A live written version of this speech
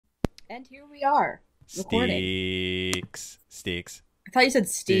And here we are, recording. Steaks. I thought you said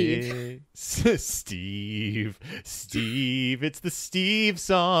Steve. Steve. It's the Steve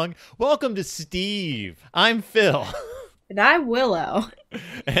song. Welcome to Steve. I'm Phil. And I'm Willow.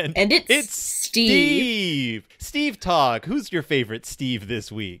 And it's Steve. Steve Talk. Who's your favorite Steve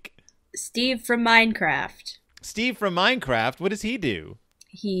this week? Steve from Minecraft. Steve from Minecraft. What does he do?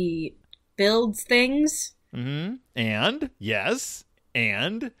 He builds things. Mm-hmm.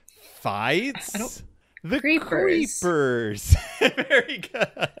 And fights. The creepers. Very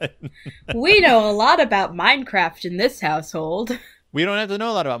good. We know a lot about Minecraft in this household. We don't have to know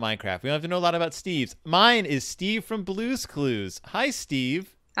a lot about Minecraft. We don't have to know a lot about Steve's. Mine is Steve from Blue's Clues. Hi,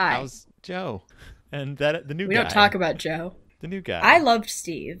 Steve. Hi. How's Joe? And the new guy. We don't talk about Joe. The new guy. I loved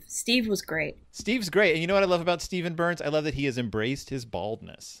Steve. Steve was great. Steve's great. And you know what I love about Steven Burns? I love that he has embraced his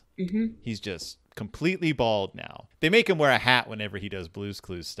baldness. Mm-hmm. He's just completely bald now. They make him wear a hat whenever he does Blue's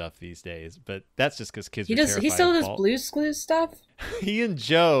Clues stuff these days, but that's just because kids are terrified He still of does bald. Blue's Clues stuff? He and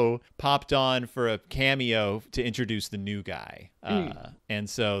Joe popped on for a cameo to introduce the new guy. And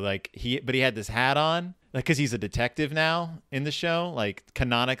so but he had this hat on, because he's a detective now in the show. Like,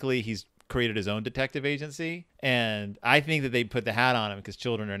 canonically, he's created his own detective agency. And I think that they put the hat on him because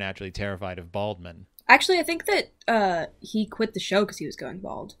children are naturally terrified of bald men. Actually, I think that he quit the show because he was going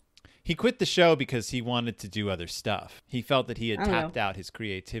bald. He quit the show because he wanted to do other stuff. He felt that he had tapped out his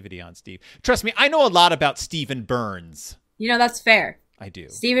creativity on Steve. Trust me, I know a lot about Steven Burns. You know, that's fair. I do.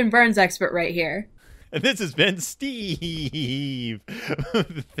 Steven Burns expert right here. And this has been Steve,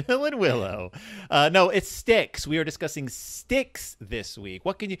 Phil and Willow. No, it's Sticks. We are discussing Sticks this week.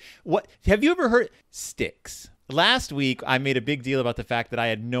 What have you ever heard? Sticks. Last week, I made a big deal about the fact that I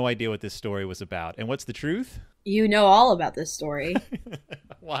had no idea what this story was about. And what's the truth? You know all about this story.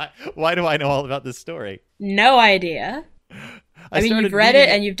 Why do I know all about this story? No idea. I mean, you've read it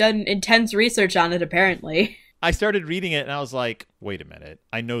and you've done intense research on it, apparently. I started reading it and I was like, wait a minute.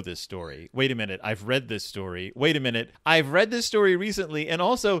 I know this story. Wait a minute. I've read this story. Wait a minute. I've read this story recently and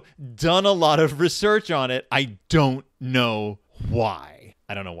also done a lot of research on it. I don't know why.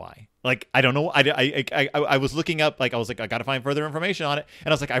 I don't know why. Like, I don't know. I was looking up, I was like, I got to find further information on it.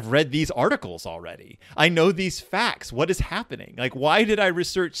 And I was like, I've read these articles already. I know these facts. What is happening? Like, why did I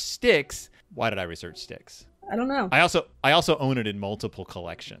research Sticks? Why did I research Sticks? I don't know. I also own it in multiple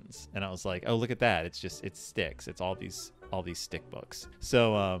collections. And I was like, oh, look at that. It's Sticks. It's all these stick books.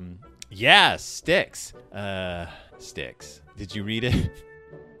 So, yeah, Sticks. Sticks. Did you read it?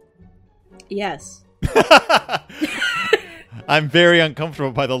 Yes. I'm very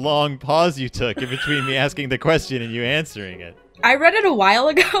uncomfortable by the long pause you took in between me asking the question and you answering it. I read it a while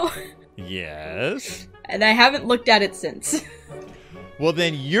ago. Yes. And I haven't looked at it since. Well,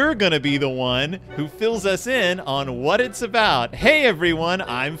 then you're going to be the one who fills us in on what it's about. Hey, everyone,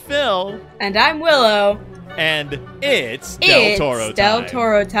 I'm Phil. And I'm Willow. And it's Del Toro time. Del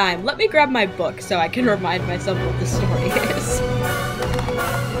Toro time. Let me grab my book so I can remind myself what the story is.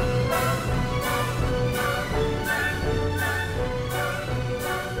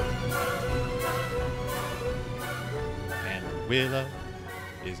 Willow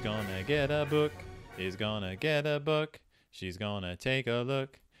is gonna get a book, She's gonna take a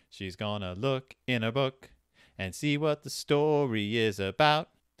look. She's gonna look in a book and see what the story is about.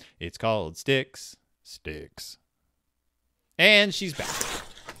 It's called Sticks. And she's back.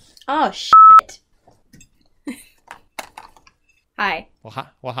 Oh, shit. Hi.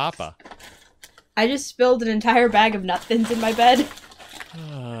 Well, hoppa. I just spilled an entire bag of Nut Thins in my bed.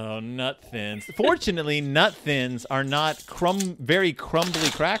 Oh, Nut Thins. Fortunately, Nut Thins are not very crumbly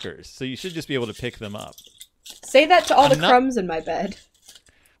crackers, so you should just be able to pick them up. Say that to all the crumbs in my bed.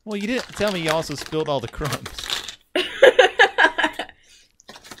 Well, you didn't tell me you also spilled all the crumbs.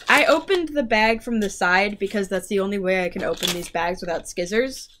 I opened the bag from the side because that's the only way I can open these bags without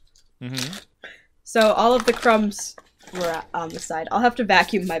skizzers. Mm-hmm. So all of the crumbs were on the side. I'll have to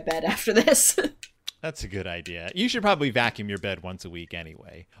vacuum my bed after this. That's a good idea. You should probably vacuum your bed once a week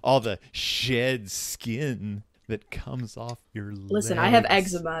anyway. All the shed skin that comes off your legs. Listen, I have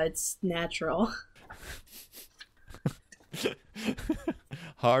eczema. It's natural.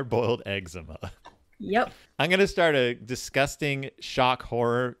 Hard-boiled eczema. Yep. I'm going to start a disgusting shock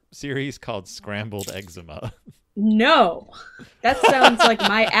horror series called Scrambled Eczema. No. That sounds like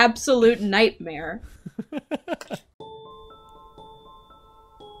my absolute nightmare.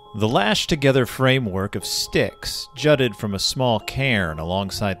 The lashed-together framework of sticks jutted from a small cairn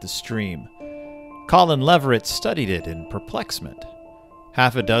alongside the stream. Colin Leverett studied it in perplexment.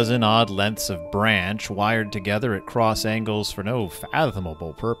 Half a dozen odd lengths of branch wired together at cross angles for no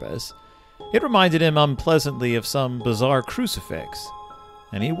fathomable purpose. It reminded him unpleasantly of some bizarre crucifix.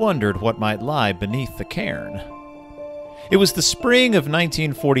 and he wondered what might lie beneath the cairn. It was the spring of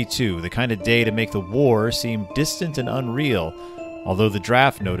 1942, the kind of day to make the war seem distant and unreal, although the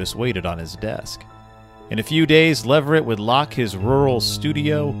draft notice waited on his desk. In a few days, Leverett would lock his rural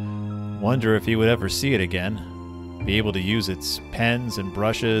studio, wonder if he would ever see it again, be able to use its pens and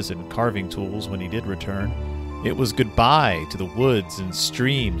brushes and carving tools when he did return. It was goodbye to the woods and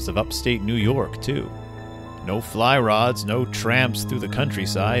streams of upstate New York, too. No fly rods, no tramps through the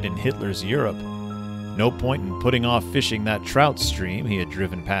countryside in Hitler's Europe. No point in putting off fishing that trout stream he had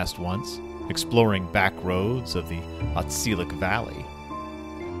driven past once, exploring back roads of the Otselic Valley.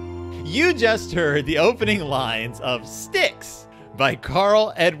 You just heard the opening lines of Styx by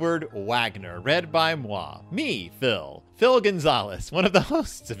Karl Edward Wagner, read by me, Phil Gonzalez, one of the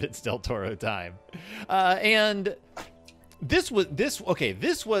hosts of It's Del Toro Time. And this was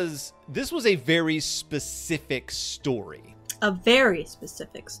a very specific story. A very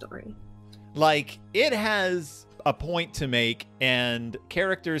specific story. Like, it has a point to make and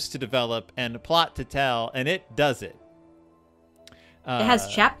characters to develop and a plot to tell, and it does it. It has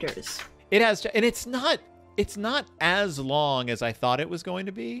chapters. It has, and it's not as long as I thought it was going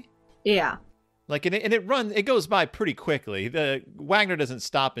to be. Yeah. Like, and it goes by pretty quickly. The Wagner doesn't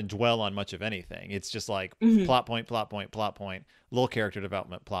stop and dwell on much of anything. It's just like plot point, little character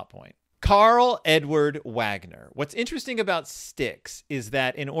development, plot point. Karl Edward Wagner. What's interesting about Styx is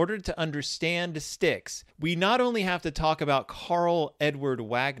that in order to understand Styx, we not only have to talk about Karl Edward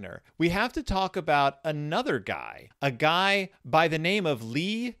Wagner, we have to talk about another guy, a guy by the name of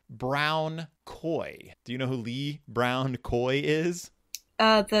Lee Brown Coy. Do you know who Lee Brown Coy is?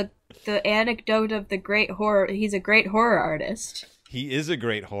 The anecdote of the great horror. He's a great horror artist. He is a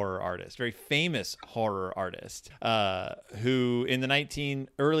great horror artist, very famous horror artist, who in the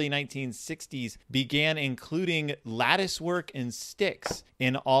early 1960s began including lattice work and sticks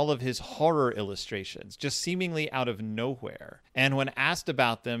in all of his horror illustrations, just seemingly out of nowhere. And when asked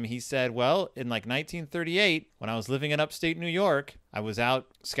about them, he said, well, in like 1938, when I was living in upstate New York, I was out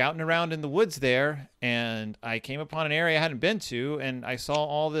scouting around in the woods there, and I came upon an area I hadn't been to, and I saw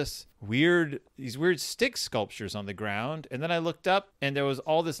all these weird stick sculptures on the ground. And then I looked up, and there was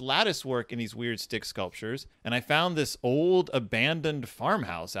all this lattice work in these weird stick sculptures. And I found this old abandoned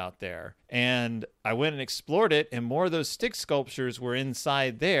farmhouse out there. And I went and explored it, and more of those stick sculptures were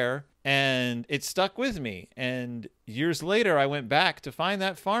inside there. And it stuck with me. And years later, I went back to find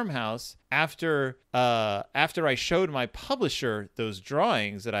that farmhouse after I showed my publisher those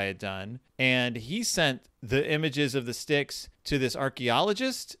drawings that I had done. And he sent the images of the sticks to this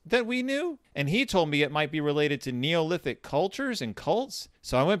archaeologist that we knew. And he told me it might be related to Neolithic cultures and cults.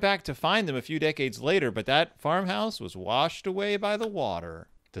 So I went back to find them a few decades later. But that farmhouse was washed away by the water.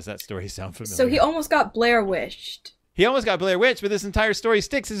 Does that story sound familiar? So he almost got Blair Wished. He almost got Blair Witch, but this entire story,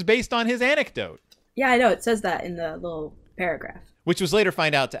 Styx, is based on his anecdote. Yeah, I know. It says that in the little paragraph. Which was later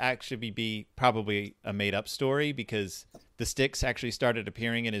found out to actually be probably a made-up story, because the sticks actually started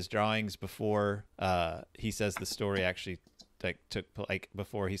appearing in his drawings before he says the story actually took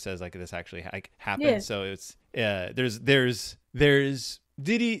before he says this actually happened. Yeah. So it's is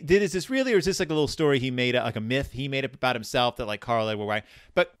this really, or is this like a little story he made, like a myth he made up about himself that like Karl Edward Wagner?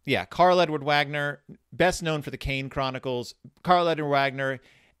 But yeah, Karl Edward Wagner, best known for the Kane Chronicles. Karl Edward Wagner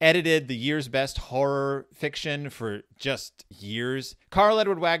edited the year's best horror fiction for just years. Karl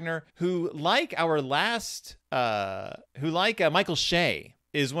Edward Wagner, who like Michael Shea,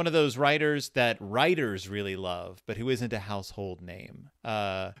 is one of those writers that writers really love, but who isn't a household name.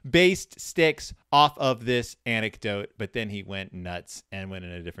 Based Styx off of this anecdote, but then he went nuts and went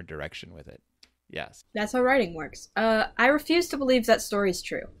in a different direction with it. Yes. That's how writing works. I refuse to believe that story's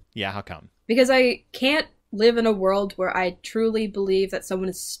true. Yeah, how come? Because I can't live in a world where I truly believe that someone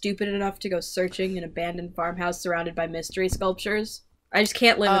is stupid enough to go searching an abandoned farmhouse surrounded by mystery sculptures. I just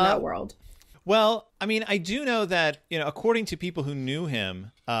can't live in that world. Well, I mean, I do know that, according to people who knew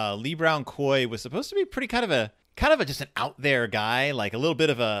him, Lee Brown Coy was supposed to be pretty kind of a just an out there guy, like a little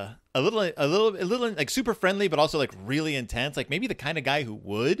like super friendly, but also like really intense, like maybe the kind of guy who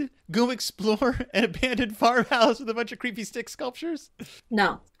would go explore an abandoned farmhouse with a bunch of creepy stick sculptures.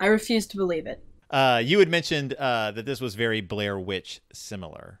 No, I refuse to believe it. You had mentioned that this was very Blair Witch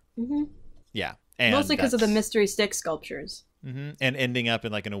similar. Mm-hmm. Yeah. And mostly because of the mystery stick sculptures. Mm-hmm. And ending up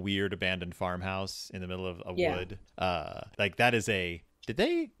in a weird abandoned farmhouse in the middle of a wood. That is did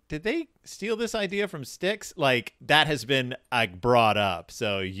they steal this idea from Styx? Like, that has been brought up.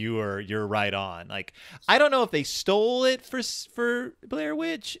 So you're right on. Like, I don't know if they stole it for Blair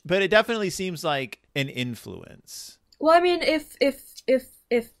Witch, but it definitely seems like an influence. Well, I mean, if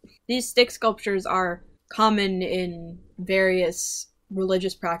these stick sculptures are common in various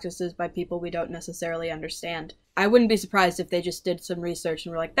religious practices by people we don't necessarily understand. I wouldn't be surprised if they just did some research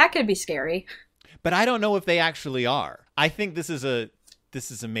and were like, that could be scary. But I don't know if they actually are. I think this is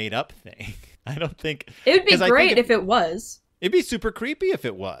a made up thing. I don't think it would be great if it was. It'd be super creepy if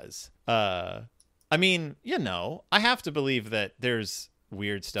it was. I mean, I have to believe that there's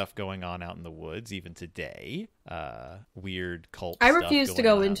weird stuff going on out in the woods even today. Weird cult stuff. I refuse to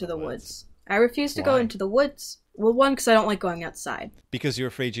go into the woods. I refuse to go into the woods. Well, one, because I don't like going outside. Because you're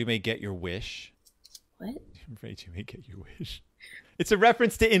afraid you may get your wish. What? I'm afraid you may get your wish. It's a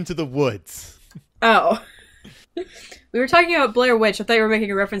reference to Into the Woods. Oh. We were talking about Blair Witch. I thought you were making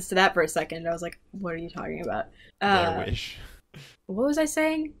a reference to that for a second. I was like, what are you talking about? Blair Witch. What was I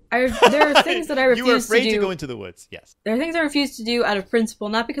saying? There are things that I refuse to do. You were afraid to go into the woods, yes. There are things I refuse to do out of principle,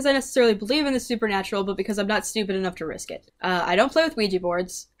 not because I necessarily believe in the supernatural, but because I'm not stupid enough to risk it. I don't play with Ouija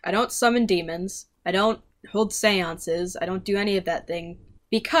boards. I don't summon demons. I don't hold seances. I don't do any of that thing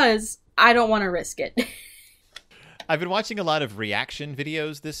because I don't want to risk it. I've been watching a lot of reaction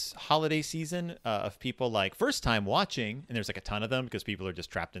videos this holiday season of people like first time watching, and there's like a ton of them because people are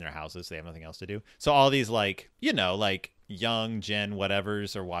just trapped in their houses. They have nothing else to do. So all these like young gen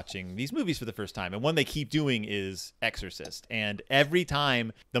whatevers are watching these movies for the first time. And one they keep doing is Exorcist. And every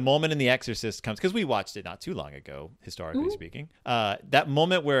time the moment in The Exorcist comes, because we watched it not too long ago, historically speaking, that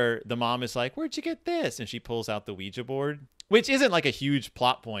moment where the mom is like, where'd you get this? And she pulls out the Ouija board. Which isn't like a huge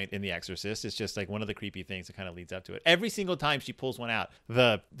plot point in The Exorcist. It's just like one of the creepy things that kind of leads up to it. Every single time she pulls one out,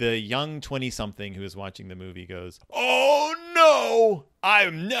 the young 20-something who is watching the movie goes, "Oh no,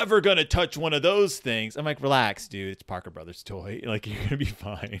 I'm never going to touch one of those things." I'm like, relax, dude. It's Parker Brothers' toy. Like, you're going to be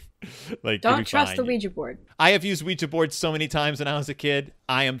fine. Like, don't trust the Ouija board. I have used Ouija boards so many times when I was a kid.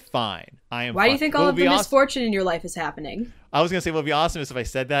 I am fine. Why do you think all of the misfortune in your life is happening? I was going to say, what would be awesome is if I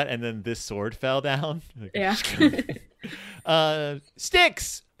said that and then this sword fell down. Yeah.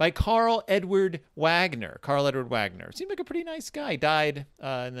 Styx by Karl Edward Wagner. Karl Edward Wagner seemed like a pretty nice guy. Died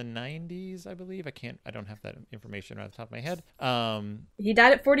in the 90s, I believe. I don't have that information right off the top of my head. He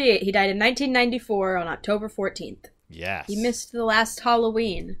died at 48. He died in 1994 on October 14th. Yes. He missed the last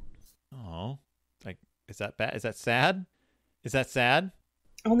Halloween. Oh, like, is that bad? Is that sad? Is that sad?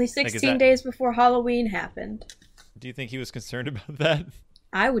 Only 16 days before Halloween happened. Do you think he was concerned about that?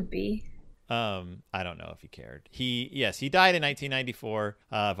 I would be. I don't know if he cared. He died in 1994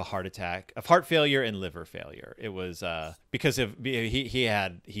 of a heart attack, of heart failure and liver failure. It was because of he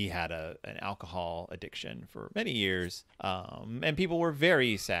had an alcohol addiction for many years, and people were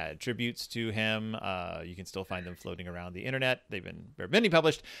very sad. Tributes to him, you can still find them floating around the internet. There have been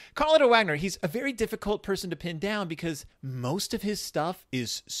published. Karl Edward Wagner, he's a very difficult person to pin down because most of his stuff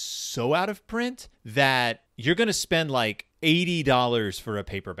is so out of print that you're going to spend like $80 for a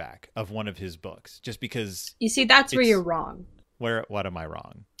paperback of one of his books just because. You see, that's where you're wrong. What am I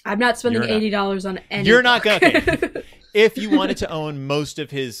wrong? I'm not spending $80 on any. You're not going to. If you wanted to own most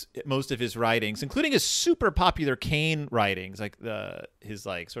of his writings, including his super popular Kane writings, like his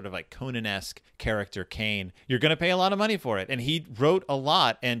like sort of like Conan-esque character Kane, you're going to pay a lot of money for it. And he wrote a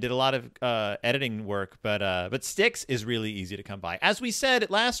lot and did a lot of editing work, but Styx is really easy to come by. As we said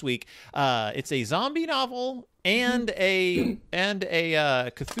last week, it's a zombie novel and a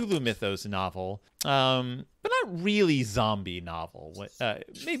Cthulhu mythos novel. But not really zombie novel,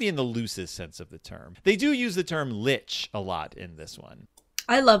 maybe in the loosest sense of the term. They do use the term lich a lot in this one.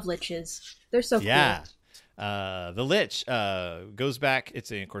 I love liches. They're so cool. The lich goes back. It's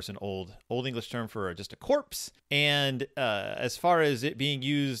of course an old English term for just a corpse. And as far as it being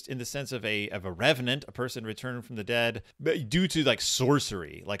used in the sense of a revenant, a person returned from the dead, due to like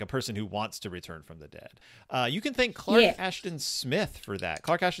sorcery, like a person who wants to return from the dead. You can thank Clark Ashton Smith for that.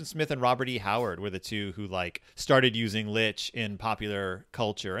 Clark Ashton Smith and Robert E. Howard were the two who like started using lich in popular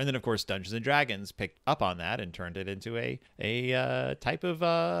culture, and then of course Dungeons and Dragons picked up on that and turned it into a type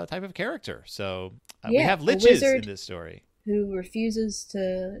of character. So we have liches in this story who refuses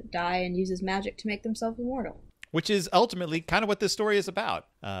to die and uses magic to make themselves immortal. Which is ultimately kind of what this story is about.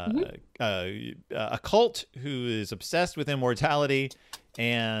 A cult who is obsessed with immortality,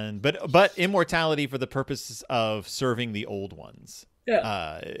 but immortality for the purposes of serving the old ones.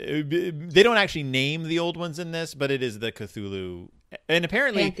 Yeah. They don't actually name the old ones in this, but it is the Cthulhu, and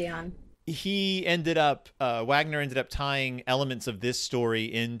apparently Pantheon. Wagner ended up tying elements of this story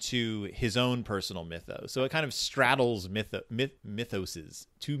into his own personal mythos. So it kind of straddles mythoses,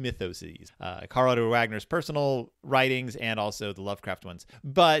 two mythoses. Karl Edward Wagner's personal writings and also the Lovecraft ones.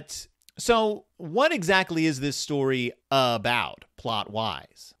 But so what exactly is this story about,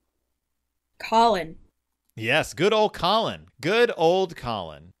 plot-wise? Colin. Yes, good old Colin. Good old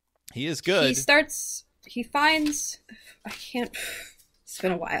Colin. He is good. He finds... It's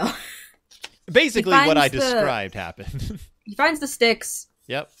been a while. Basically, what I described happened. He finds the sticks.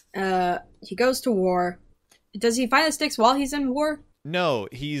 Yep. He goes to war. Does he find the sticks while he's in war? No,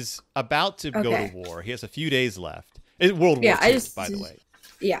 he's about to go to war. He has a few days left. It's World War II, by the way.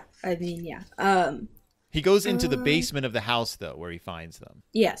 Yeah, I mean, yeah. He goes into the basement of the house, though, where he finds them.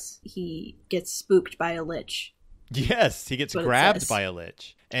 Yes, he gets spooked by a lich. Yes, he gets grabbed by a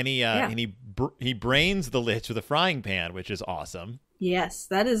lich, and he brains the lich with a frying pan, which is awesome. Yes,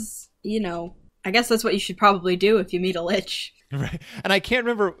 that is, I guess that's what you should probably do if you meet a lich. Right, and I can't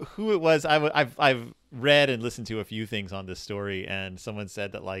remember who it was. I've read and listened to a few things on this story, and someone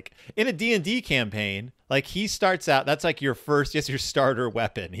said that, like, in a D&D campaign, like, he starts out, that's like your starter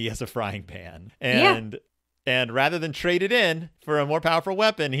weapon. He has a frying pan, and rather than trade it in for a more powerful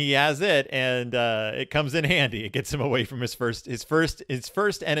weapon, he has it, and it comes in handy. It gets him away from his first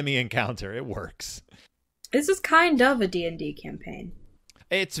enemy encounter. It works. This is kind of a D&D campaign.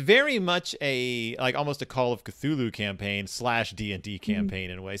 It's very much almost a Call of Cthulhu campaign / D&D campaign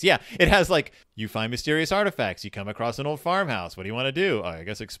in ways. Yeah, it has, like, you find mysterious artifacts. You come across an old farmhouse. What do you want to do? Oh, I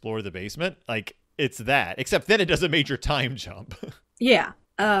guess explore the basement. Like, it's that. Except then it does a major time jump. Yeah.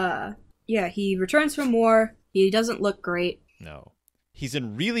 He returns from war. He doesn't look great. No. He's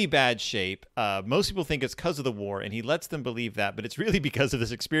in really bad shape. Most people think it's because of the war, and he lets them believe that, but it's really because of this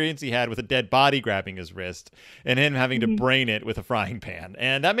experience he had with a dead body grabbing his wrist and him having to brain it with a frying pan.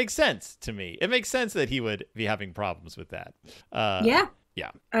 And that makes sense to me. It makes sense that he would be having problems with that. Yeah.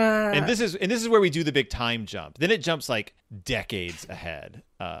 And this is where we do the big time jump. Then it jumps like decades ahead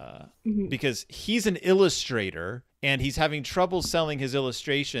because he's an illustrator. And he's having trouble selling his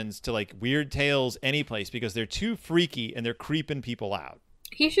illustrations to, like, Weird Tales anyplace because they're too freaky and they're creeping people out.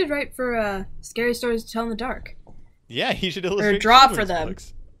 He should write for Scary Stories to Tell in the Dark. Yeah, he should illustrate or draw for them.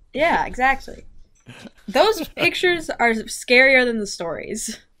 Books. Yeah, exactly. Those pictures are scarier than the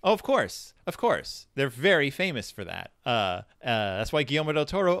stories. Oh, of course. Of course. They're very famous for that. That's why Guillermo del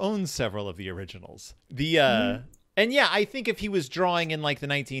Toro owns several of the originals. And yeah, I think if he was drawing in, like, the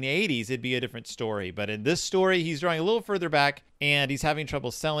 1980s, it'd be a different story. But in this story, he's drawing a little further back, and he's having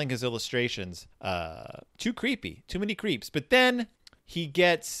trouble selling his illustrations. Too creepy. Too many creeps. But then he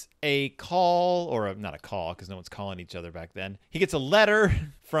gets a call, or not a call, because no one's calling each other back then. He gets a letter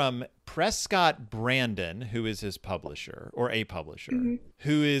from Prescott Brandon, who is his publisher, or a publisher,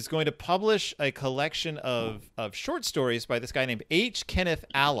 who is going to publish a collection of short stories by this guy named H. Kenneth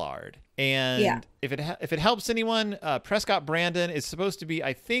Allard. And if it helps anyone, Prescott Brandon is supposed to be,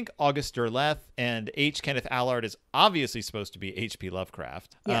 I think, August Derleth, and H. Kenneth Allard is obviously supposed to be H.P.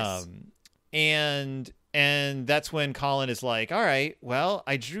 Lovecraft. Yes. And that's when Colin is like, all right, well,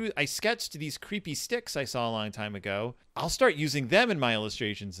 I sketched these creepy sticks I saw a long time ago. I'll start using them in my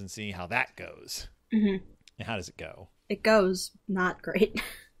illustrations and see how that goes. And how does it go? It goes not great.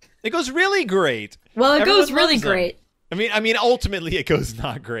 It goes really great. Well, it goes really great. I mean, ultimately it goes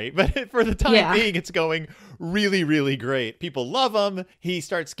not great, but for the time being, it's going really, really great. People love him. He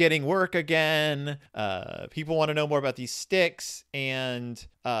starts getting work again. People want to know more about these sticks, and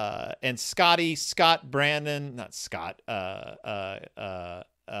Prescott,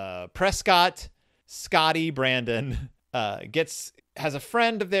 Scotty Brandon has a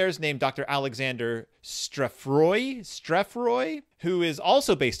friend of theirs named Dr. Alexander Strefroy, who is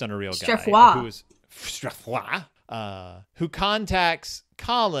also based on a real guy. Who contacts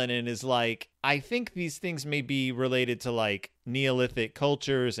Colin and is like, I think these things may be related to, like, Neolithic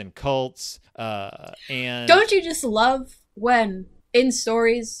cultures and cults. And don't you just love when in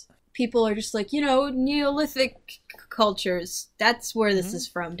stories people are just like, Neolithic cultures? That's where this is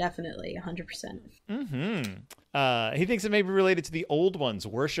from, definitely, 100%. He thinks it may be related to the Old Ones,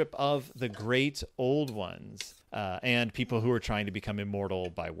 worship of the great Old Ones. And people who are trying to become immortal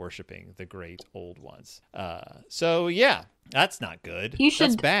by worshiping the great Old Ones. So yeah, that's not good.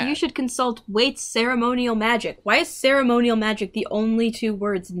 That's bad. You should consult Waite's ceremonial magic. Why is ceremonial magic the only two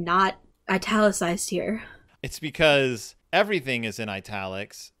words not italicized here? It's because everything is in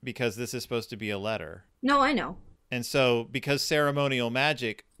italics because this is supposed to be a letter. No, I know. And so because ceremonial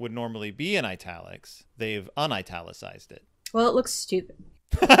magic would normally be in italics, they've unitalicized it. Well, it looks stupid.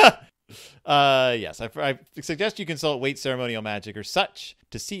 Yes, I suggest you consult Waite's ceremonial magic or such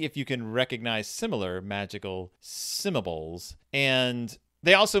to see if you can recognize similar magical symbols. And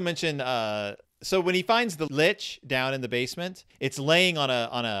they also mention, so when he finds the lich down in the basement, it's laying on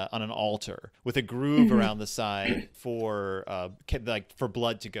an altar with a groove around the side for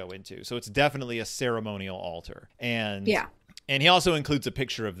blood to go into. So it's definitely a ceremonial altar. And And he also includes a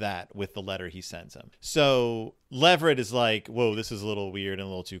picture of that with the letter he sends him. So Leverett is like, whoa, this is a little weird and a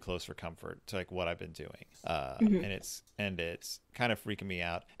little too close for comfort to like what I've been doing. And it's kind of freaking me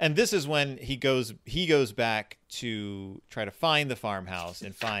out. And this is when he goes back to try to find the farmhouse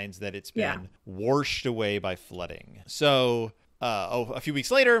and finds that it's been washed away by flooding. So a few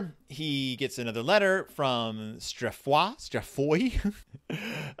weeks later, he gets another letter from Strefoy.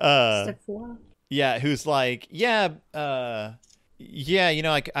 Yeah, who's like, like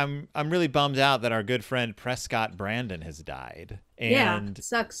I'm really bummed out that our good friend Prescott Brandon has died. And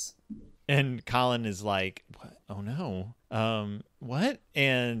sucks. And Colin is like, what? Oh no. What?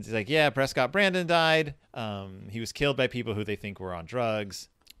 And he's like, yeah, Prescott Brandon died. He was killed by people who they think were on drugs.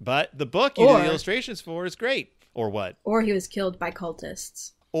 But the book you do the illustrations for is great. Or what? Or he was killed by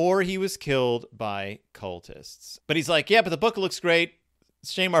cultists. But he's like, yeah, but the book looks great.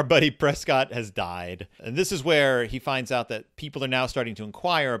 Shame our buddy Prescott has died. And this is where he finds out that people are now starting to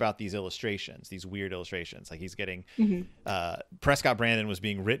inquire about these illustrations, these weird illustrations. Like he's getting, Prescott Brandon was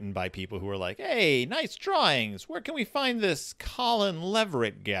being written by people who were like, hey, nice drawings. Where can we find this Colin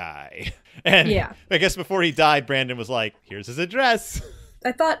Leverett guy? And I guess before he died, Brandon was like, here's his address.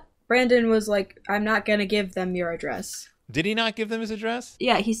 I thought Brandon was like, I'm not going to give them your address. Did he not give them his address?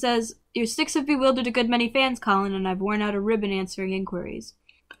 Yeah, he says, your sticks have bewildered a good many fans, Colin, and I've worn out a ribbon answering inquiries.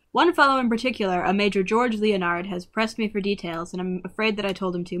 One fellow in particular, a Major George Leonard, has pressed me for details, and I'm afraid that I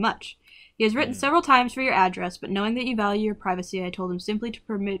told him too much. He has written several times for your address, but knowing that you value your privacy, I told him simply to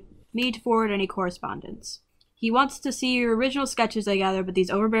permit me to forward any correspondence. He wants to see your original sketches, I gather, but these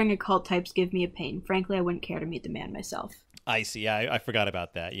overbearing occult types give me a pain. Frankly, I wouldn't care to meet the man myself. I see. I forgot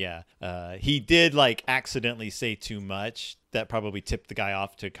about that. Yeah. He did like accidentally say too much. That probably tipped the guy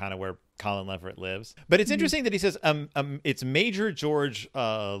off to kind of where Colin Leverett lives. But it's interesting that he says it's Major George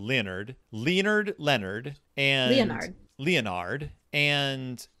Leonard, and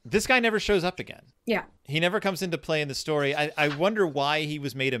this guy never shows up again. Yeah. He never comes into play in the story. I wonder why he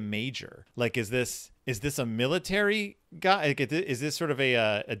was made a major. Like, is this a military guy? Like, is this sort of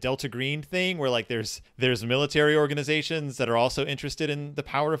a Delta Green thing where like there's military organizations that are also interested in the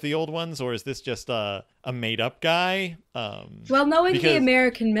power of the old ones, or is this just a made up guy? Well, knowing the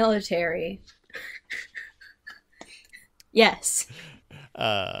American military, yes.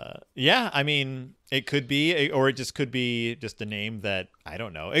 Yeah, I mean, it could be, or it just could be just a name that I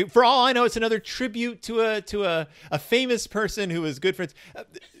don't know. For all I know, it's another tribute to a famous person who was good friends.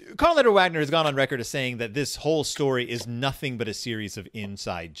 Karl Edward Wagner has gone on record as saying that this whole story is nothing but a series of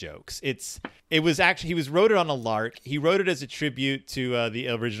inside jokes. He wrote it on a lark. He wrote it as a tribute to the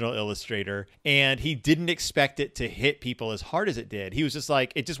original illustrator, and he didn't expect it to hit people as hard as it did. He was just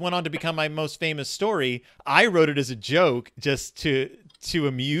like, it just went on to become my most famous story. I wrote it as a joke just to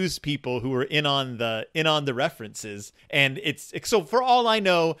amuse people who were in on the references, and it's so for all I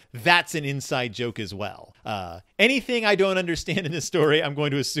know, that's an inside joke as well. Anything I don't understand in this story, I'm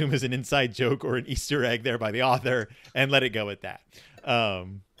going to assume is an inside joke or an Easter egg there by the author and let it go at that.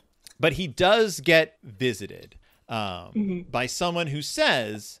 But he does get visited by someone who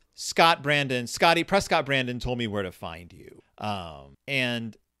says, Prescott Brandon told me where to find you.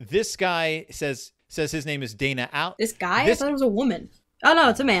 And this guy says his name is Dana Al. This guy? I thought it was a woman. Oh, no,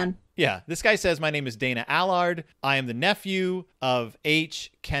 it's a man. Yeah, this guy says, my name is Dana Allard. I am the nephew of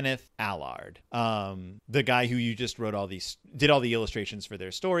H. Kenneth Allard, the guy who you just did all the illustrations for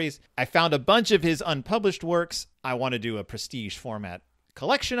their stories. I found a bunch of his unpublished works. I want to do a prestige format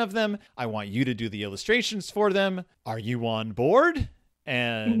collection of them. I want you to do the illustrations for them. Are you on board?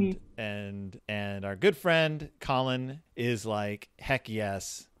 And our good friend Colin is like, heck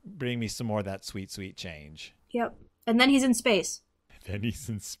yes, bring me some more of that sweet, sweet change. Yep. And then he's in space.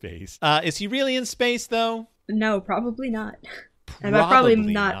 Is he really in space though? No, probably not. Probably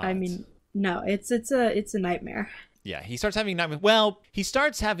not. I mean, no, it's a nightmare. Yeah, he starts having nightmares. Well, he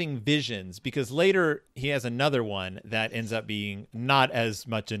starts having visions because later he has another one that ends up being not as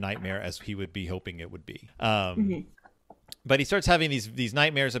much a nightmare as he would be hoping it would be. But he starts having these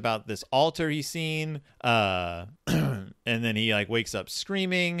nightmares about this altar he's seen, and then he like wakes up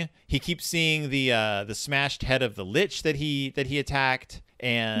screaming. He keeps seeing the smashed head of the lich that he attacked,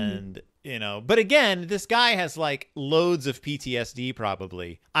 and but again, this guy has like loads of PTSD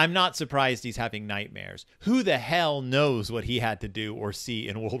probably. I'm not surprised he's having nightmares. Who the hell knows what he had to do or see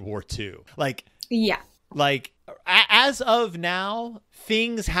in World War II? Like, yeah. Like, as of now,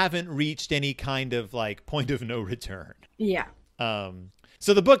 things haven't reached any kind of like point of no return. Yeah.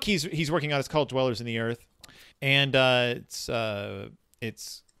 So the book he's working on is called Dwellers in the Earth, and it's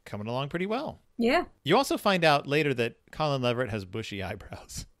coming along pretty well. Yeah. You also find out later that Colin Leverett has bushy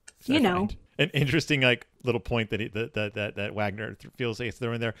eyebrows. You know. An interesting like little point that Wagner feels like it's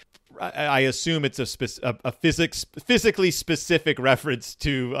throwing there. I assume it's a physically specific reference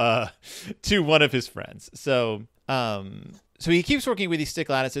to one of his friends. So he keeps working with these stick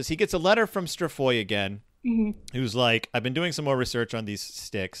lattices. He gets a letter from Strafoy again. Mm-hmm. Who's like, I've been doing some more research on these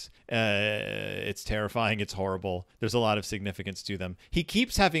sticks. It's terrifying. It's horrible. There's a lot of significance to them. He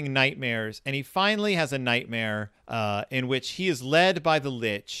keeps having nightmares, and he finally has a nightmare in which he is led by the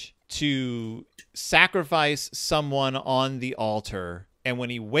Lich to sacrifice someone on the altar. And when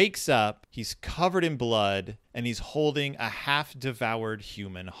he wakes up, he's covered in blood, and he's holding a half-devoured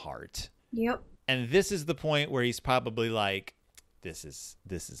human heart. Yep. And this is the point where he's probably like, this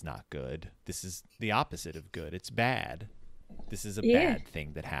is not good. This is the opposite of good. It's bad. This is a bad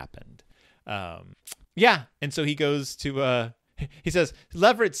thing that happened. And so he goes to he says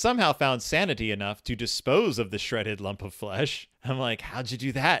Leverett somehow found sanity enough to dispose of the shredded lump of flesh. I'm like, how'd you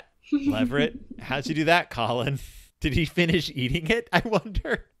do that, Leverett? How'd you do that, Colin? Did he finish eating it? I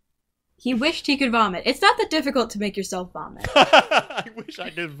wonder. He wished he could vomit. It's not that difficult to make yourself vomit. I wish I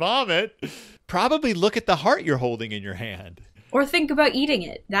could vomit. Probably look at the heart you're holding in your hand. Or think about eating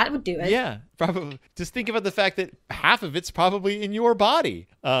it. That would do it. Yeah, probably. Just think about the fact that half of it's probably in your body.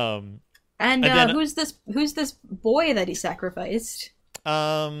 And then, who's this boy that he sacrificed?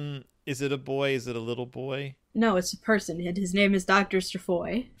 Is it a boy? Is it a little boy? No, it's a person. His name is Dr.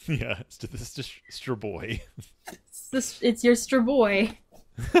 Strafoy. Yeah, it's Straboy. It's your Straboy,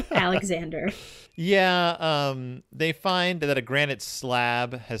 Alexander. Yeah, they find that a granite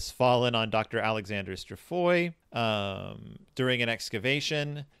slab has fallen on Dr. Alexander Strafoy during an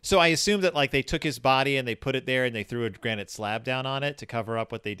excavation. So I assume that like they took his body and they put it there and they threw a granite slab down on it to cover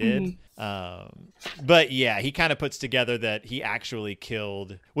up what they did. Mm-hmm. But yeah, he kind of puts together that he actually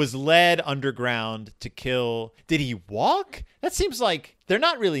was led underground to kill. Did he walk? That seems like they're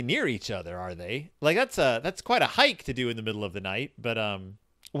not really near each other, are they? Like that's quite a hike to do in the middle of the night, but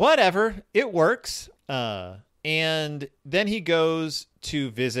whatever, it works. And then he goes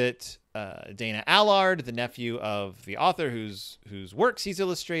to visit Dana Allard, the nephew of the author whose works he's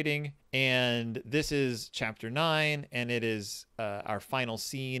illustrating. And this is chapter 9, and it is our final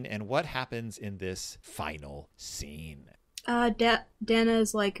scene. And what happens in this final scene? Dana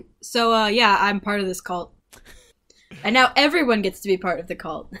is like, so yeah, I'm part of this cult. And now everyone gets to be part of the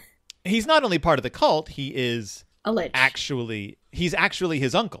cult. He's not only part of the cult, he is a lich. He's actually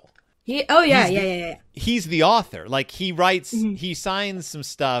his uncle. Yeah. He's the author. Like he writes, he signs some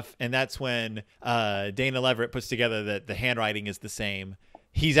stuff, and that's when Dana Leverett puts together that the handwriting is the same.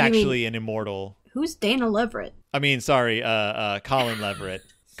 He's actually an immortal. Who's Dana Leverett? I mean, sorry, Colin Leverett.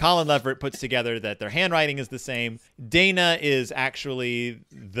 Colin Leverett puts together that their handwriting is the same. Dana is actually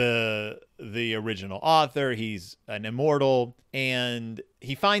the original author. He's an immortal, and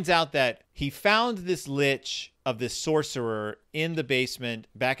he finds out that he found this lich of this sorcerer in the basement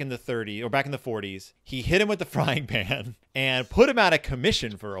back in the 30s or back in the 40s. He hit him with the frying pan and put him out of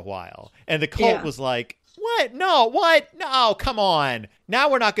commission for a while. And the cult was like, what? No, what? No, come on.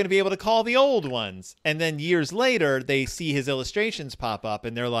 Now we're not going to be able to call the old ones. And then years later, they see his illustrations pop up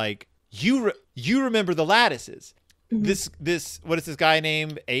and they're like, you remember the lattices. Mm-hmm. This, what is this guy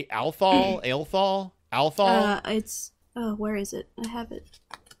named? Althal? It's, where is it? I have it.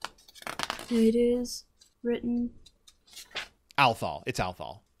 It is written. Althal. It's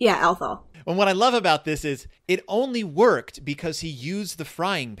Althal. Yeah, Althal. And what I love about this is it only worked because he used the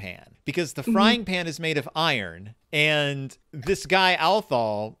frying pan. Because the frying pan is made of iron. And this guy,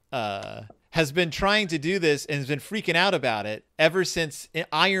 Althal, has been trying to do this and has been freaking out about it ever since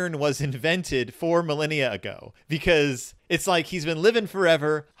iron was invented 4 millennia ago. Because it's like he's been living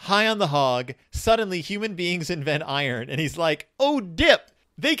forever, high on the hog. Suddenly human beings invent iron. And he's like, oh, dip.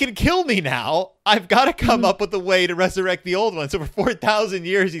 They can kill me now. I've got to come up with a way to resurrect the old one. So for 4,000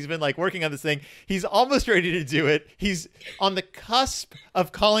 years, he's been like working on this thing. He's almost ready to do it. He's on the cusp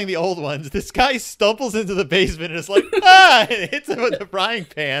of calling the old ones. This guy stumbles into the basement and is like, and hits him with the frying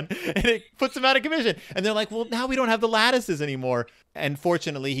pan and it puts him out of commission. And they're like, well, now we don't have the lattices anymore. And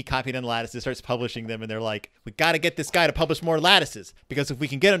fortunately, he copied on lattices, starts publishing them. And they're like, we got to get this guy to publish more lattices, because if we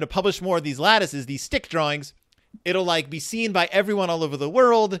can get him to publish more of these lattices, these stick drawings, it'll like be seen by everyone all over the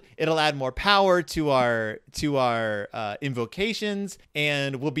world. It'll add more power to our invocations,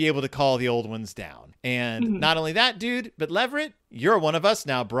 and we'll be able to call the old ones down. And not only that, dude, but Leverett, you're one of us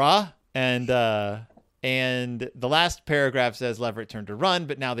now, brah. And And the last paragraph says Leverett turned to run,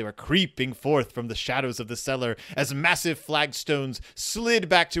 but now they were creeping forth from the shadows of the cellar as massive flagstones slid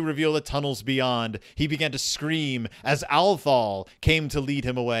back to reveal the tunnels beyond. He began to scream as Althal came to lead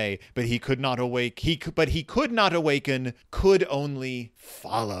him away, but he could not awake. He could not awaken, could only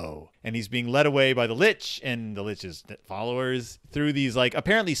follow. And he's being led away by the Lich and the Lich's followers through these like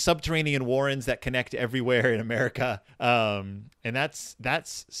apparently subterranean warrens that connect everywhere in America. And that's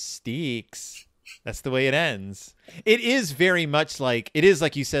Styx. That's the way it ends. It is very much like, it is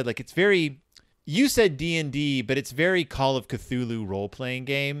like you said, like it's very, you said D&D, but it's very Call of Cthulhu role-playing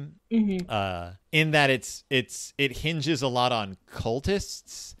game. Mm-hmm. In that it hinges a lot on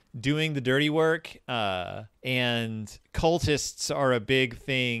cultists doing the dirty work. And cultists are a big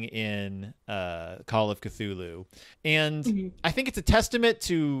thing in Call of Cthulhu. And I think it's a testament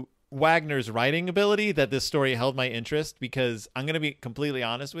to Wagner's writing ability that this story held my interest, because I'm going to be completely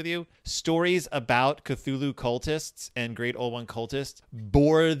honest with you. Stories about Cthulhu cultists and Great Old One cultists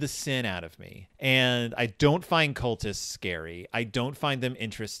bore the sin out of me. And I don't find cultists scary. I don't find them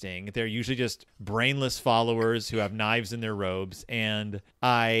interesting. They're usually just brainless followers who have knives in their robes. And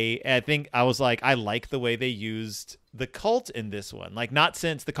I think I was like, I like the way they used the cult in this one. Like, not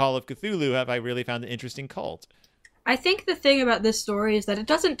since the Call of Cthulhu have I really found an interesting cult. I think the thing about this story is that it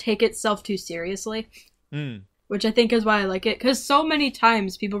doesn't take itself too seriously, which I think is why I like it, because so many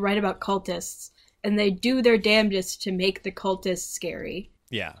times people write about cultists, and they do their damnedest to make the cultists scary.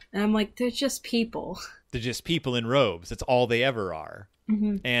 Yeah. And I'm like, they're just people. They're just people in robes. That's all they ever are.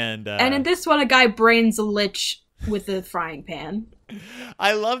 Mm-hmm. And in this one, a guy brains a lich with a frying pan.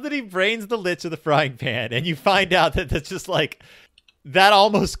 I love that he brains the lich with a frying pan, and you find out that that's just like... That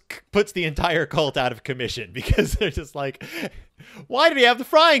almost puts the entire cult out of commission, because they're just like, why did he have the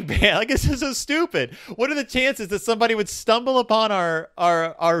frying pan? Like, this is so stupid. What are the chances that somebody would stumble upon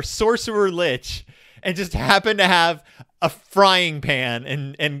our sorcerer lich and just happen to have a frying pan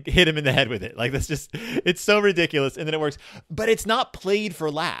and hit him in the head with it? Like, that's just, it's so ridiculous. And then it works. But it's not played for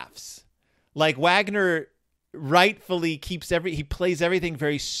laughs. Like, Wagner rightfully he plays everything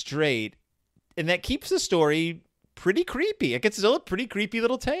very straight, and that keeps the story pretty creepy. It gets still a pretty creepy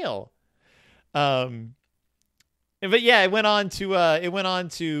little tale. But yeah, it went on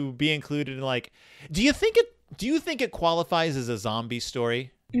to be included in, like, do you think it qualifies as a zombie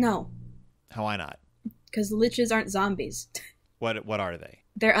story? No. Why not? Because liches aren't zombies. What are they?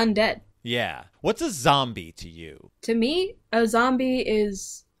 They're undead. Yeah. What's a zombie to you? To me, a zombie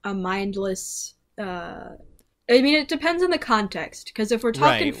is a mindless I mean, it depends on the context, because if we're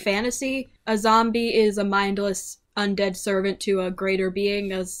talking fantasy, a zombie is a mindless undead servant to a greater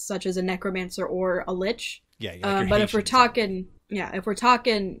being, such as a necromancer or a lich. Yeah, like but if we're talking,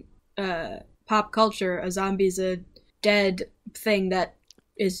 pop culture, a zombie's a dead thing that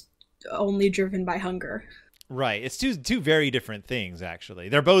is only driven by hunger. Right. It's two very different things, actually.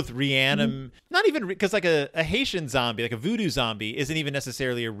 They're both not even, because like a Haitian zombie, like a voodoo zombie, isn't even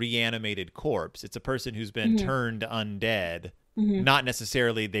necessarily a reanimated corpse. It's a person who's been turned undead. Not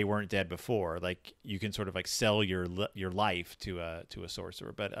necessarily they weren't dead before. Like, you can sort of like sell your life to a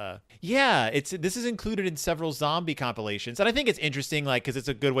sorcerer. But this is included in several zombie compilations, and I think it's interesting, like, because it's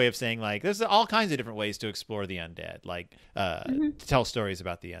a good way of saying, like, there's all kinds of different ways to explore the undead, like to tell stories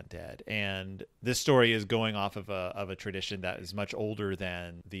about the undead. And this story is going off of a tradition that is much older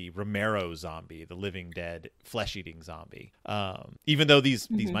than the Romero zombie, the living dead flesh eating zombie. Even though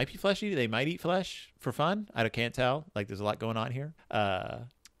these might be flesh eating, they might eat flesh for fun. I can't tell. Like, there's a lot going on here.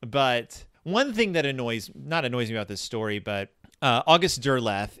 But one thing that annoys me about this story, but August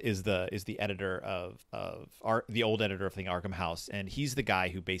Derleth is the editor of the old editor of the Arkham House, and he's the guy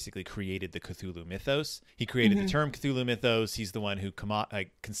who basically created the Cthulhu mythos. He created the term Cthulhu mythos. He's the one who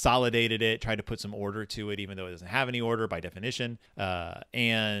consolidated it, tried to put some order to it, even though it doesn't have any order by definition.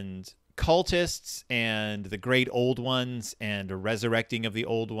 And cultists and the great old ones and the resurrecting of the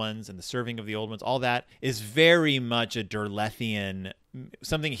old ones and the serving of the old ones, all that is very much a Derlethian,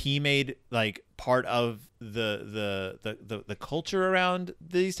 something he made like part of the culture around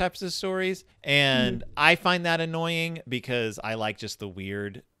these types of stories. And I find that annoying, because I like just the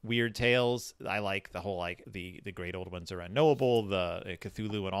weird tales. I like the whole, like, the great old ones are unknowable, the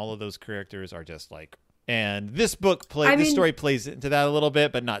Cthulhu and all of those characters are just like. And this story plays into that a little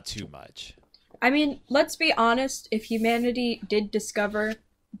bit, but not too much. I mean, let's be honest. If humanity did discover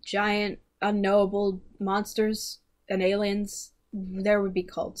giant, unknowable monsters and aliens, there would be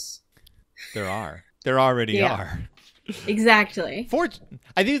cults. There are. There already are. Exactly.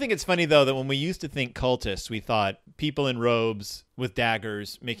 I do think it's funny, though, that when we used to think cultists, we thought people in robes with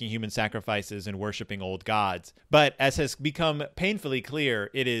daggers making human sacrifices and worshiping old gods. But as has become painfully clear,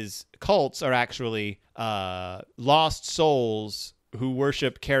 cults are actually lost souls who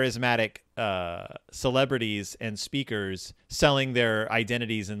worship charismatic celebrities and speakers selling their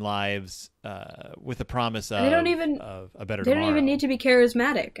identities and lives with the promise of a better tomorrow. They don't even need to be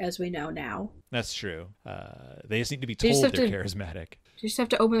charismatic, as we know now. That's true. They just need to be told they're charismatic. You just have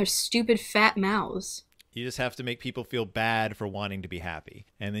to open their stupid fat mouths. You just have to make people feel bad for wanting to be happy,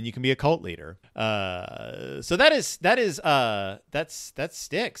 and then you can be a cult leader. So that's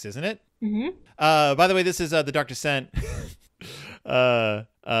Styx, isn't it? Mm-hmm. By the way, this is the Dark Descent.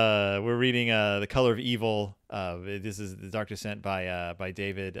 We're reading The Color of Evil. This is The Dark Descent by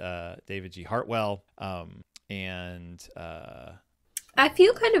David G. Hartwell. And I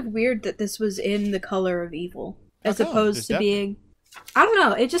feel kind of weird that this was in The Color of Evil as opposed to being. I don't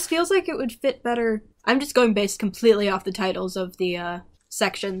know. It just feels like it would fit better. I'm just going based completely off the titles of the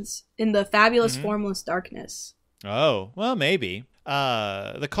sections in the Fabulous Formless Darkness. Oh, well, maybe.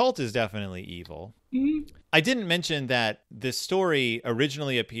 The cult is definitely evil. Mm-hmm. I didn't mention that this story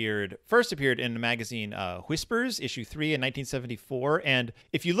originally first appeared in the magazine Whispers, issue 3 in 1974. And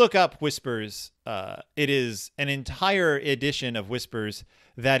if you look up Whispers, it is an entire edition of Whispers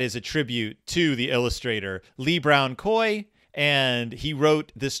that is a tribute to the illustrator Lee Brown Coy. And he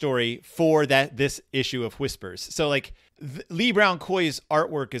wrote this story for this issue of Whispers. So like Lee Brown Coy's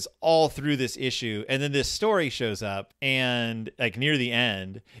artwork is all through this issue. And then this story shows up and like near the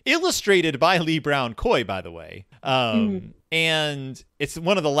end, illustrated by Lee Brown Coy, by the way. And it's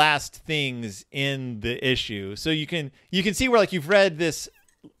one of the last things in the issue. So you can see where like you've read this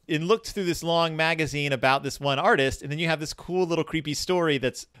and looked through this long magazine about this one artist, and then you have this cool little creepy story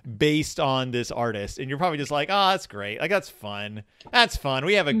that's based on this artist, and you're probably just like, oh, that's great. Like, that's fun.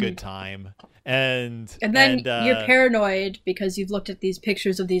 We have a good time. And then you're paranoid because you've looked at these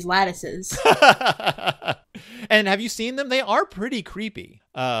pictures of these lattices. And have you seen them? They are pretty creepy.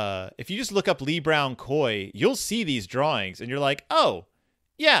 If you just look up Lee Brown Coy, you'll see these drawings, and you're like, oh,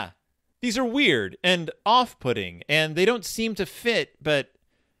 yeah, these are weird and off-putting, and they don't seem to fit, but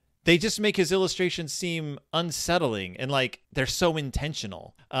they just make his illustrations seem unsettling and like they're so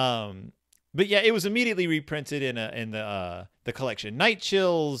intentional. But yeah, it was immediately reprinted in the collection Night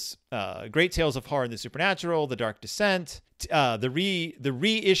Chills, Great Tales of Horror and the Supernatural, The Dark Descent, the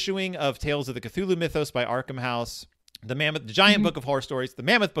reissuing of Tales of the Cthulhu Mythos by Arkham House, the Giant Book of Horror Stories, the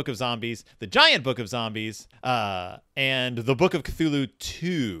Mammoth Book of Zombies, the Giant Book of Zombies, and the Book of Cthulhu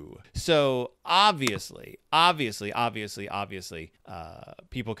 2. So obviously,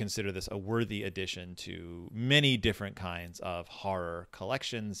 people consider this a worthy addition to many different kinds of horror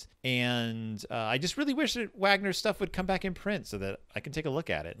collections. And I just really wish that Wagner's stuff would come back in print so that I can take a look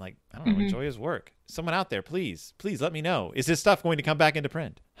at it and, like, I don't know, enjoy his work. Someone out there, please let me know. Is his stuff going to come back into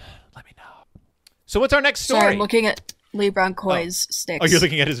print? Let me know. So what's our next story? Sorry, I'm looking at Lee Brown Coy's sticks. Oh, you're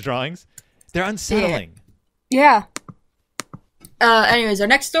looking at his drawings? They're unsettling. Yeah. Anyways, our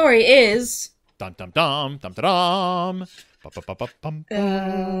next story is... Dum dum dum dum dum dum.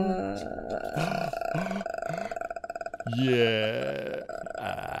 Yeah.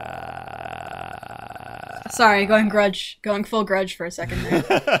 Sorry, going full grudge for a second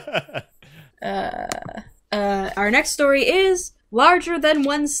there. Our next story is Larger Than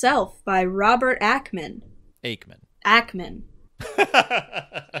Oneself by Robert Ackman. Ackman.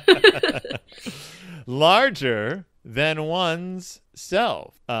 Larger Than One's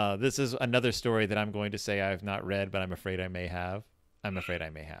Self. This is another story that I'm going to say I have not read, but I'm afraid I may have.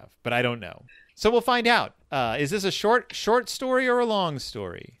 But I don't know. So we'll find out. Is this a short story or a long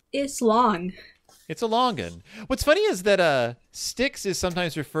story? It's long. It's a long one. What's funny is that Styx is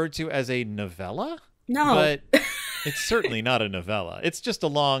sometimes referred to as a novella. No. But it's certainly not a novella. It's just a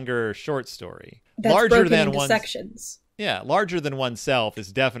longer short story. That's larger broken into sections. Yeah, Larger Than Oneself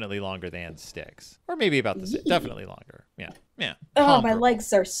is definitely longer than Styx. Or maybe about the same. Definitely longer. Yeah. Oh, my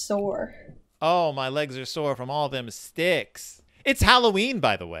legs are sore. Oh, my legs are sore from all them sticks. It's Halloween,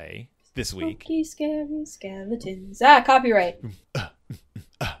 by the way, this week. Spooky, scary skeletons. Copyright.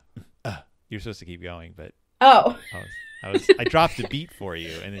 You're supposed to keep going, but... Oh. I dropped a beat for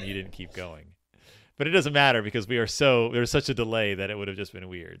you, and then you didn't keep going. But it doesn't matter because there's such a delay that it would have just been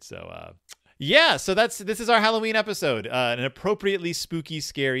weird. So, yeah, so this is our Halloween episode, an appropriately spooky,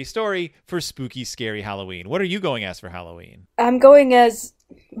 scary story for spooky, scary Halloween. What are you going as for Halloween? I'm going as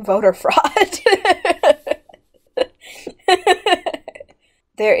voter fraud.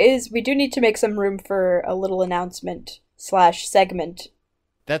 We do need to make some room for a little announcement/segment.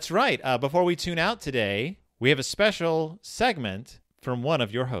 That's right. Before we tune out today, we have a special segment from one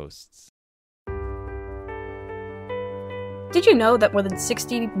of your hosts. Did you know that more than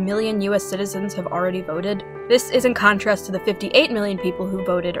 60 million US citizens have already voted? This is in contrast to the 58 million people who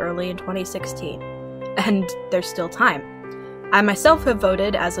voted early in 2016. And there's still time. I myself have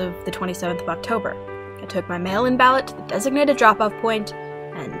voted as of the 27th of October. I took my mail-in ballot to the designated drop-off point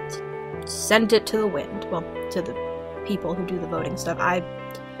and sent it to the wind. Well, to the people who do the voting stuff. I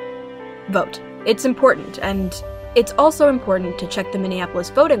vote. It's important, and it's also important to check the Minneapolis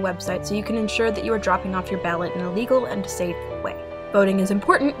voting website so you can ensure that you are dropping off your ballot in a legal and safe way. Voting is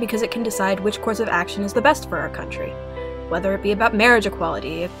important because it can decide which course of action is the best for our country, whether it be about marriage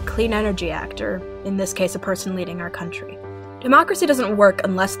equality, a Clean Energy Act, or, in this case, a person leading our country. Democracy doesn't work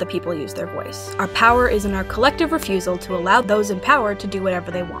unless the people use their voice. Our power is in our collective refusal to allow those in power to do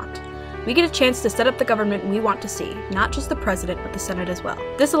whatever they want. We get a chance to set up the government we want to see, not just the president, but the Senate as well.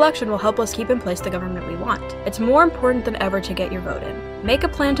 This election will help us keep in place the government we want. It's more important than ever to get your vote in. Make a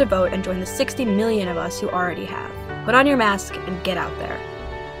plan to vote and join the 60 million of us who already have. Put on your mask and get out there.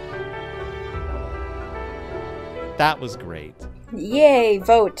 That was great. Yay,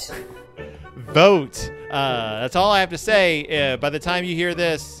 vote. Vote. That's all I have to say. By the time you hear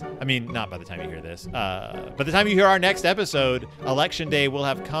this, I mean, not by the time you hear this, by the time you hear our next episode, Election Day will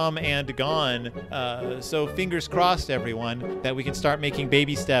have come and gone. So fingers crossed, everyone, that we can start making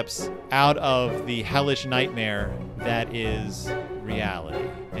baby steps out of the hellish nightmare that is reality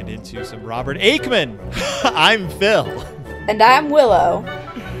and into some Robert Aikman. I'm Phil. And I'm Willow.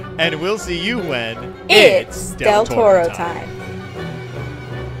 And we'll see you when it's Del Toro time.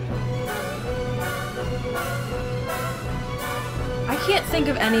 I can't think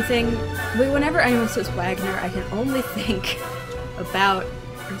of anything. Whenever anyone says Wagner, I can only think about,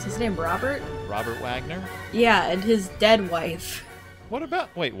 is his name Robert? Robert Wagner? Yeah, and his dead wife. What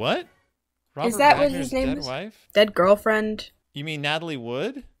about, wait, what? Robert Is that Wagner's what his name dead is? Wife? Dead girlfriend? You mean Natalie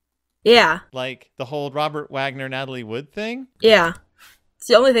Wood? Yeah. Like the whole Robert Wagner, Natalie Wood thing? Yeah. It's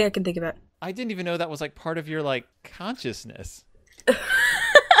the only thing I can think about. I didn't even know that was like part of your like consciousness.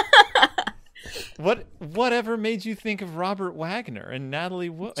 Whatever made you think of Robert Wagner and Natalie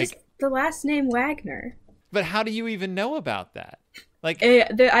Wood? Just the last name Wagner. But how do you even know about that? Like,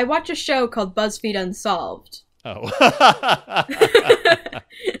 I watch a show called BuzzFeed Unsolved. Oh.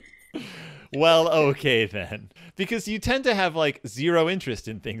 Well, okay then. Because you tend to have like zero interest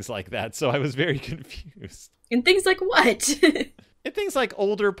in things like that, so I was very confused. In things like what? In things like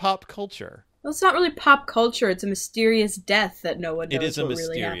older pop culture. Well, it's not really pop culture. It's a mysterious death that no one knows. It is a what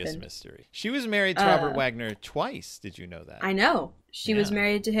really mysterious happened. mystery. She was married to Robert Wagner twice. Did you know that? I know. She was Yeah.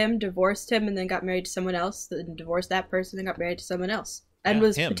 married to him, divorced him, and then got married to someone else, then divorced that person, and got married to someone else. And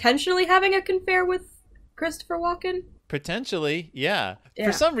was him. potentially having a affair with Christopher Walken? Potentially, yeah.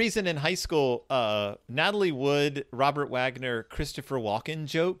 For some reason in high school, Natalie Wood, Robert Wagner, Christopher Walken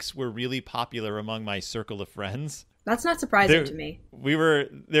jokes were really popular among my circle of friends. That's not surprising to me.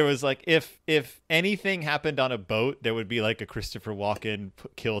 There was like, if anything happened on a boat, there would be like a Christopher Walken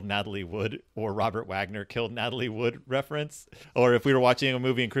killed Natalie Wood or Robert Wagner killed Natalie Wood reference. Or if we were watching a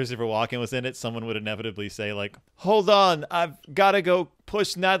movie and Christopher Walken was in it, someone would inevitably say like, hold on, I've got to go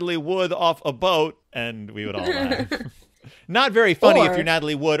push Natalie Wood off a boat. And we would all laugh. Not very funny if you're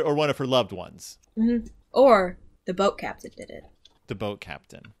Natalie Wood or one of her loved ones. Mm-hmm. Or the boat captain did it. The boat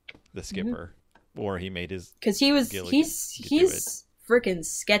captain, the skipper. Or he made his... Because he's freaking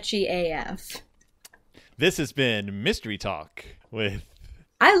sketchy AF. This has been Mystery Talk with...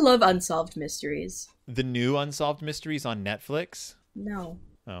 I love unsolved mysteries. The new Unsolved Mysteries on Netflix? No.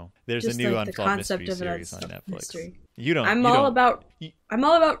 Oh, there's Just a new like Unsolved Mystery series on Netflix. Mystery. I'm all about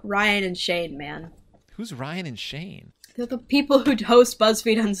Ryan and Shane, man. Who's Ryan and Shane? They're the people who host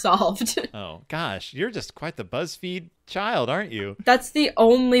BuzzFeed Unsolved. Oh, gosh. You're just quite the BuzzFeed child, aren't you? That's the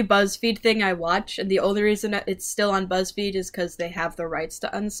only BuzzFeed thing I watch, and the only reason it's still on BuzzFeed is because they have the rights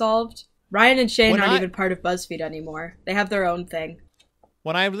to Unsolved. Ryan and Shane aren't even part of BuzzFeed anymore. They have their own thing.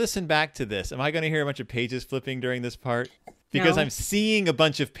 When I listen back to this, am I going to hear a bunch of pages flipping during this part? Because No. I'm seeing a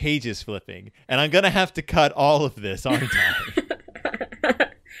bunch of pages flipping, and I'm going to have to cut all of this, aren't I?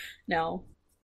 No.